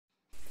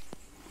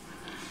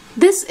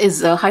This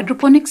is a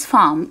hydroponics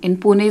farm in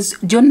Pune's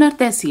Junnar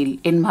tehsil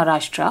in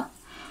Maharashtra,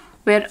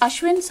 where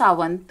Ashwin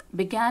Sawant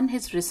began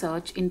his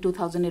research in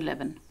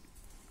 2011.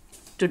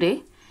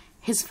 Today,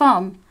 his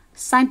firm,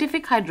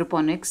 Scientific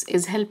Hydroponics,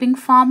 is helping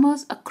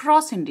farmers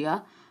across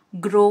India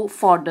grow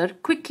fodder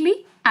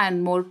quickly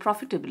and more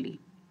profitably.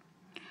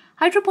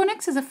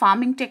 Hydroponics is a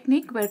farming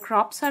technique where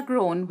crops are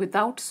grown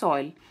without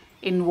soil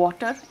in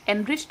water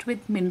enriched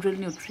with mineral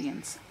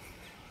nutrients.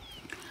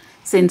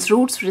 Since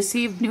roots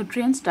receive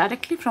nutrients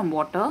directly from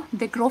water,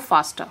 they grow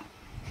faster.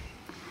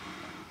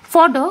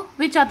 Fodder,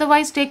 which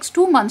otherwise takes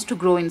 2 months to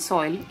grow in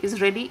soil, is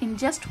ready in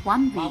just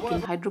 1 week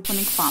in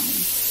hydroponic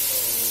farming.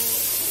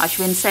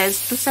 Ashwin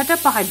says to set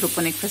up a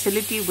hydroponic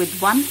facility with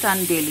 1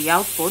 ton daily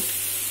output,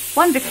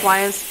 one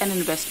requires an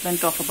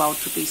investment of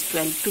about Rs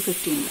 12 to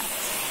 15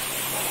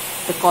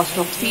 lakhs. The cost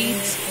of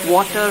seeds,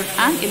 water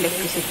and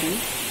electricity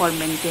for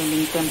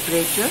maintaining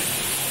temperature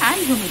and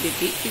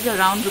humidity is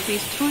around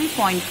Rs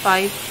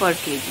 3.5 per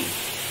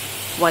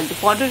kg, while the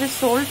fodder is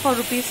sold for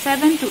Rs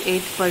 7 to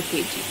 8 per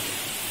kg.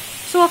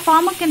 So a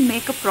farmer can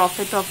make a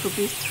profit of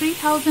Rs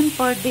 3,000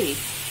 per day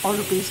or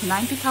Rs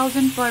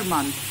 90,000 per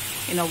month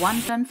in a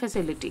 1-ton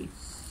facility.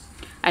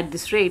 At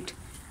this rate,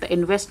 the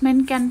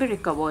investment can be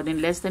recovered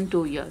in less than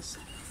 2 years.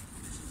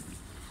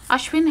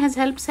 Ashwin has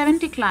helped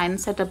 70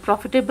 clients set up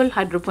profitable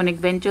hydroponic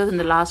ventures in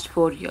the last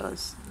 4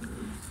 years.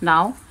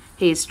 Now,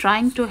 he is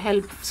trying to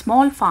help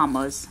small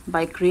farmers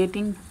by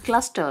creating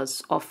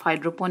clusters of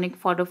hydroponic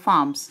fodder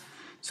farms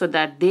so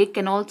that they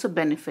can also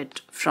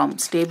benefit from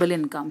stable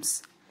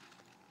incomes.